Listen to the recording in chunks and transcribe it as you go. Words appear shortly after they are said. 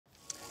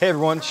Hey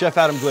everyone, Chef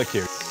Adam Glick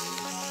here.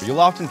 You'll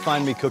often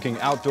find me cooking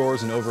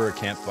outdoors and over a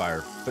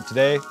campfire, but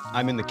today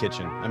I'm in the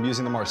kitchen. I'm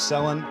using the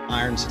Marcellin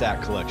Iron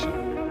Stack collection.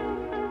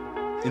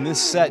 In this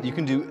set, you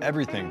can do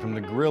everything from the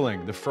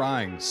grilling, the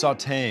frying,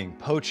 sauteing,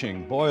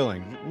 poaching,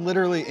 boiling,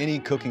 literally any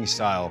cooking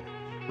style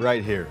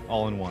right here,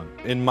 all in one.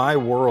 In my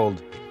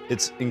world,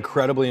 it's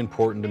incredibly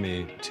important to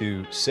me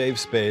to save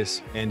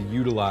space and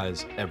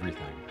utilize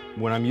everything.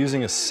 When I'm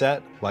using a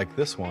set like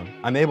this one,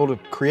 I'm able to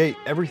create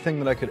everything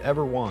that I could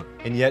ever want,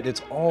 and yet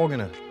it's all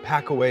gonna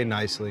pack away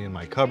nicely in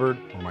my cupboard,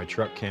 or my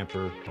truck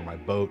camper, or my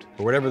boat,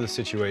 or whatever the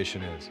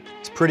situation is.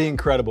 It's pretty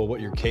incredible what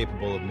you're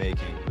capable of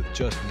making with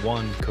just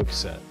one cook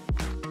set.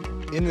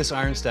 In this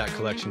Iron Stack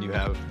collection, you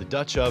have the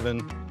Dutch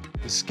oven,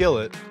 the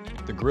skillet,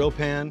 the grill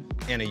pan,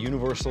 and a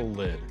universal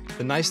lid.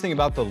 The nice thing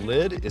about the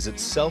lid is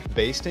it's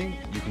self-basting.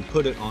 You can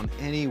put it on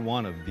any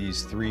one of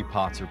these 3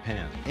 pots or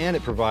pans, and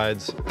it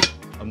provides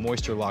a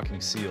moisture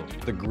locking seal.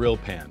 The grill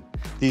pan.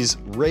 These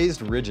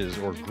raised ridges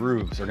or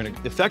grooves are going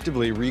to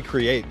effectively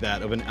recreate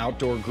that of an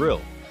outdoor grill.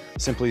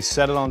 Simply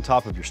set it on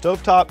top of your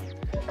stovetop,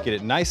 get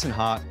it nice and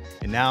hot,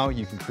 and now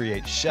you can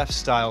create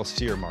chef-style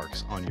sear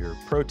marks on your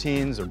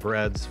proteins or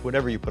breads,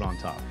 whatever you put on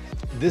top.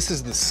 This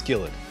is the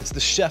skillet. It's the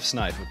chef's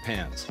knife of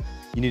pans.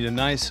 You need a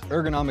nice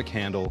ergonomic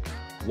handle,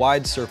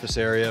 wide surface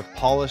area,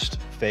 polished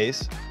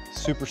face,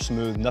 super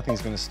smooth,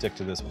 nothing's gonna stick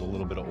to this with a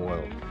little bit of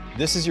oil.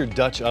 This is your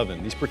Dutch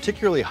oven. These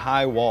particularly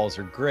high walls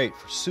are great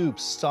for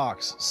soups,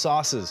 stocks,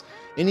 sauces,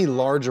 any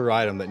larger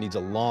item that needs a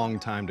long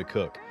time to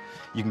cook.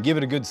 You can give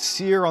it a good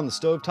sear on the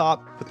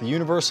stovetop, put the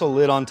universal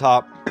lid on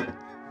top,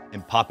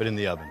 and pop it in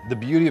the oven. The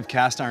beauty of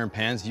cast iron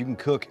pans, you can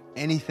cook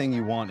anything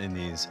you want in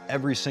these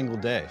every single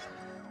day.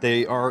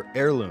 They are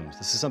heirlooms.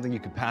 This is something you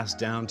could pass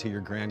down to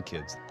your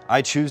grandkids.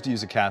 I choose to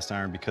use a cast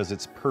iron because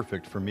it's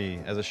perfect for me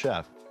as a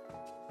chef.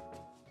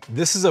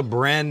 This is a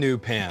brand new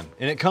pan,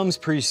 and it comes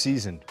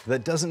pre-seasoned.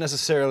 That doesn't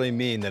necessarily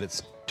mean that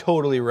it's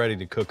totally ready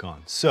to cook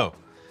on. So,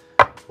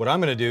 what I'm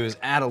gonna do is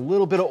add a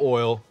little bit of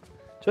oil,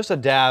 just a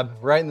dab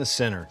right in the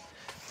center,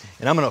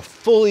 and I'm gonna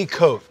fully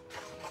coat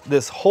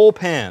this whole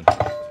pan.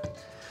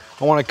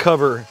 I wanna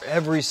cover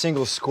every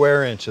single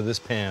square inch of this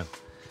pan,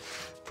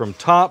 from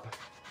top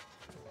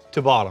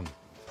to bottom.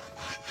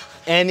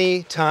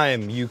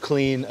 Anytime you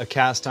clean a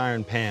cast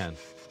iron pan,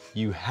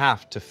 you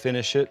have to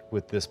finish it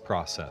with this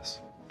process.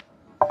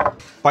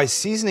 By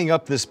seasoning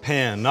up this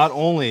pan, not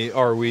only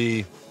are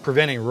we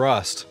preventing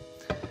rust,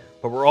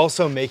 but we're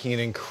also making an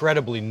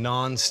incredibly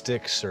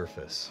non-stick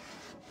surface.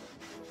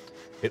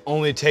 It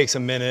only takes a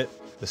minute.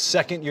 The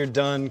second you're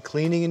done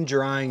cleaning and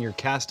drying your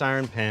cast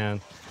iron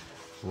pan,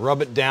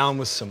 rub it down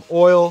with some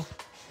oil,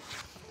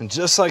 and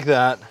just like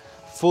that,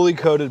 fully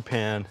coated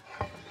pan,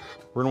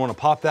 we're gonna wanna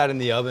pop that in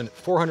the oven at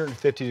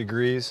 450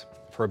 degrees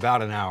for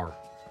about an hour.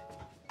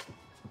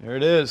 There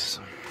it is.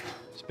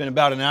 It's been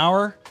about an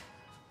hour.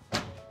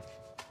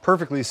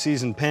 Perfectly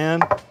seasoned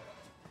pan.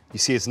 You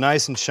see it's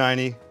nice and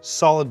shiny,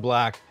 solid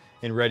black,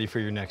 and ready for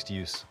your next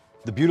use.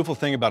 The beautiful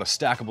thing about a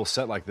stackable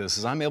set like this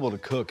is I'm able to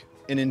cook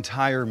an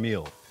entire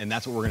meal, and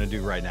that's what we're gonna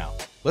do right now.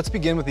 Let's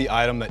begin with the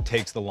item that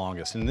takes the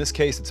longest. In this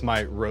case, it's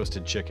my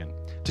roasted chicken.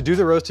 To do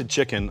the roasted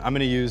chicken, I'm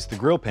gonna use the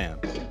grill pan.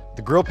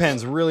 The grill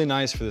pan's really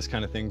nice for this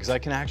kind of thing because I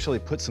can actually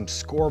put some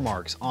score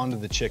marks onto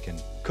the chicken.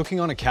 Cooking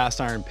on a cast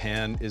iron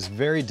pan is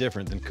very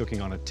different than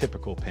cooking on a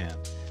typical pan.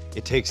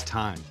 It takes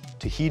time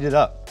to heat it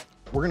up.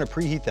 We're gonna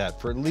preheat that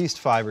for at least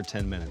 5 or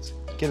 10 minutes.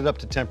 Get it up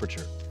to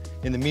temperature.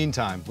 In the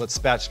meantime, let's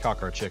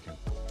spatchcock our chicken.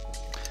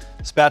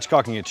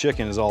 Spatchcocking a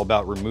chicken is all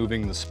about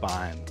removing the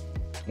spine.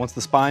 Once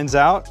the spine's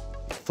out,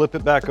 flip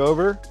it back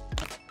over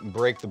and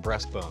break the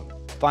breastbone.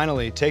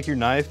 Finally, take your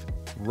knife,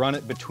 run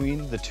it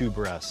between the 2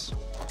 breasts.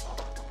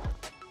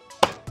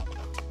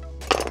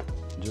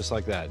 Just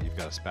like that, you've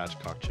got a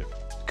spatchcock chicken.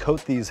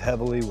 Coat these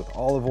heavily with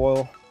olive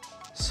oil,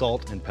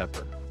 salt, and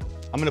pepper.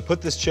 I'm gonna put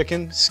this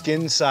chicken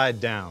skin side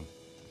down.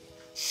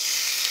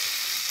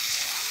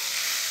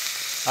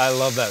 I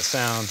love that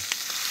sound.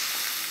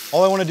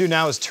 All I want to do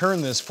now is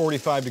turn this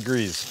 45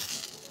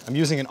 degrees. I'm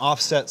using an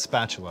offset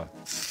spatula.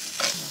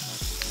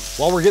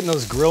 While we're getting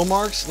those grill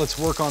marks, let's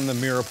work on the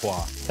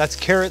mirepoix. That's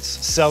carrots,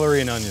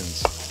 celery, and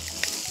onions.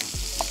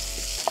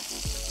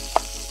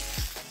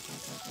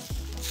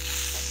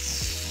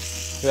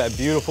 Look at that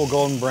beautiful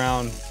golden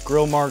brown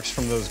grill marks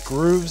from those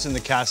grooves in the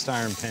cast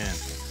iron pan.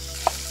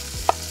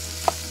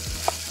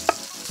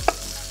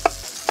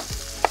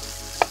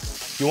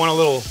 You want a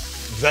little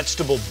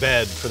vegetable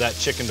bed for that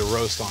chicken to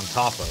roast on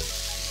top of.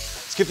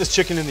 Let's get this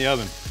chicken in the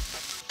oven.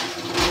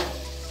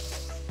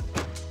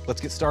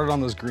 Let's get started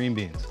on those green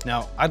beans.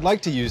 Now, I'd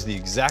like to use the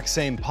exact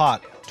same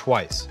pot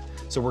twice.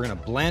 So we're gonna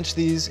blanch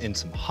these in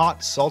some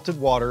hot salted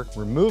water,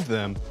 remove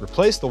them,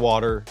 replace the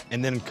water,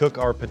 and then cook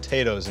our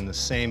potatoes in the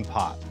same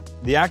pot.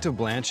 The act of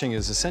blanching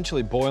is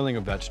essentially boiling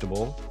a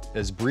vegetable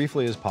as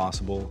briefly as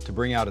possible to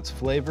bring out its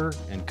flavor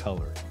and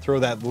color. Throw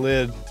that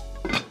lid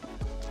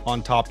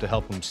on top to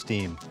help them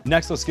steam.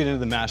 Next, let's get into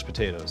the mashed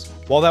potatoes.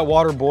 While that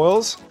water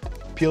boils,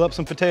 peel up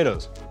some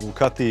potatoes. We'll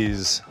cut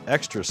these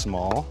extra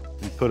small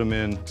and put them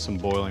in some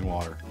boiling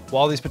water.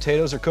 While these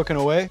potatoes are cooking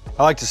away,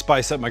 I like to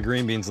spice up my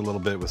green beans a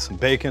little bit with some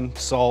bacon,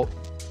 salt.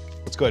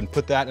 Let's go ahead and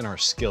put that in our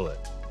skillet.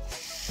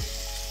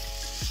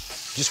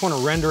 Just want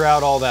to render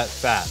out all that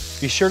fat.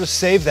 Be sure to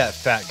save that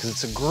fat because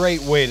it's a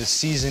great way to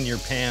season your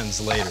pans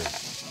later.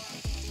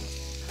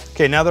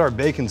 Okay, now that our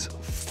bacon's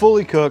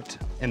fully cooked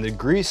and the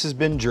grease has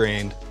been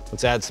drained,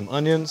 let's add some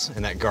onions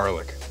and that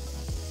garlic.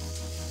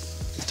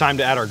 It's time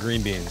to add our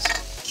green beans.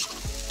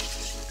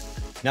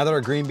 Now that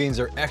our green beans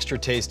are extra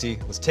tasty,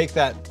 let's take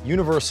that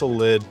universal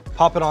lid,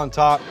 pop it on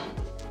top,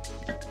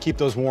 keep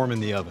those warm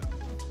in the oven.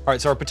 All right,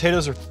 so our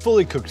potatoes are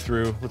fully cooked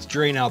through. Let's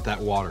drain out that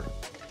water.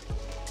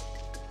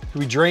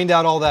 We drained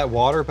out all that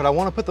water, but I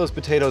want to put those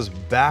potatoes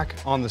back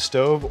on the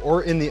stove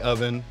or in the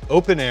oven,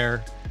 open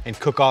air, and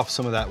cook off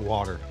some of that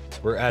water. So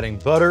we're adding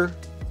butter,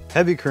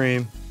 heavy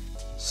cream,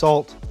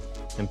 salt,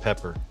 and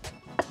pepper.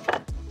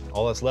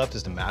 All that's left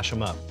is to mash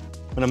them up.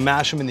 I'm gonna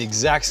mash them in the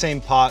exact same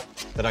pot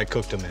that I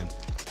cooked them in.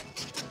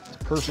 It's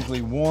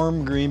perfectly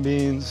warm green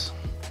beans.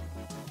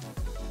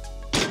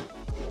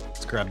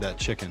 Let's grab that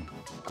chicken.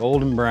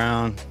 Golden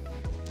brown,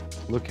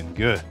 looking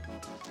good.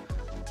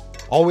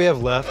 All we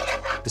have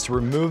left is to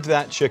remove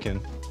that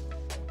chicken,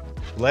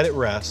 let it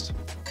rest,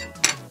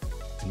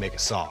 and make a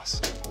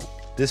sauce.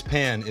 This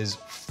pan is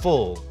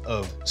full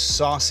of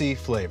saucy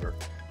flavor.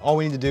 All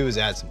we need to do is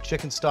add some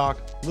chicken stock,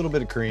 a little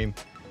bit of cream,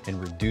 and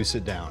reduce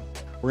it down.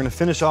 We're gonna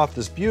finish off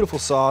this beautiful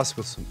sauce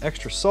with some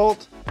extra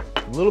salt,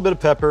 a little bit of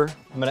pepper.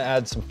 I'm gonna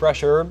add some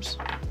fresh herbs.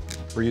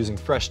 We're using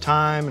fresh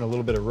thyme and a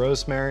little bit of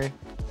rosemary.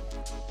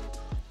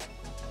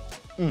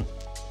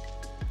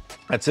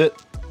 That's it.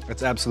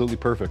 That's absolutely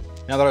perfect.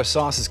 Now that our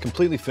sauce is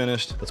completely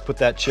finished, let's put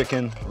that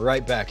chicken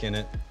right back in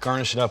it,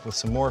 garnish it up with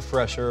some more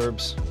fresh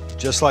herbs.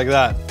 Just like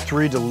that,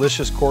 3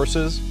 delicious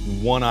courses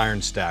in 1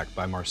 iron stack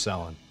by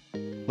Marcellin.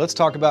 Let's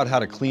talk about how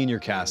to clean your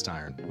cast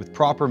iron. With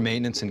proper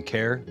maintenance and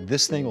care,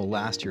 this thing will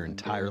last your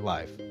entire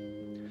life.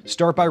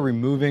 Start by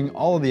removing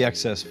all of the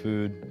excess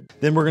food.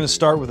 Then we're gonna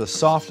start with a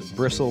soft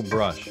bristle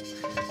brush.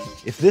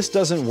 If this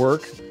doesn't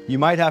work, you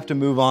might have to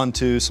move on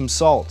to some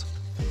salt.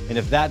 And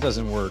if that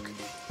doesn't work,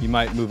 you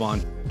might move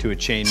on to a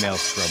chainmail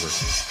scrubber.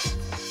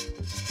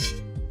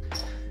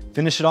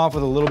 Finish it off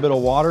with a little bit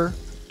of water,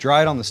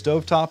 dry it on the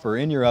stovetop or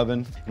in your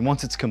oven, and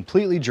once it's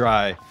completely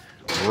dry,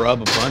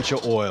 rub a bunch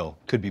of oil.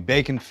 Could be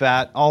bacon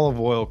fat, olive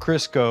oil,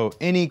 Crisco,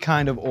 any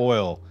kind of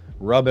oil.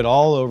 Rub it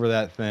all over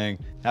that thing.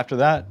 After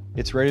that,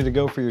 it's ready to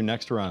go for your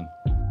next run.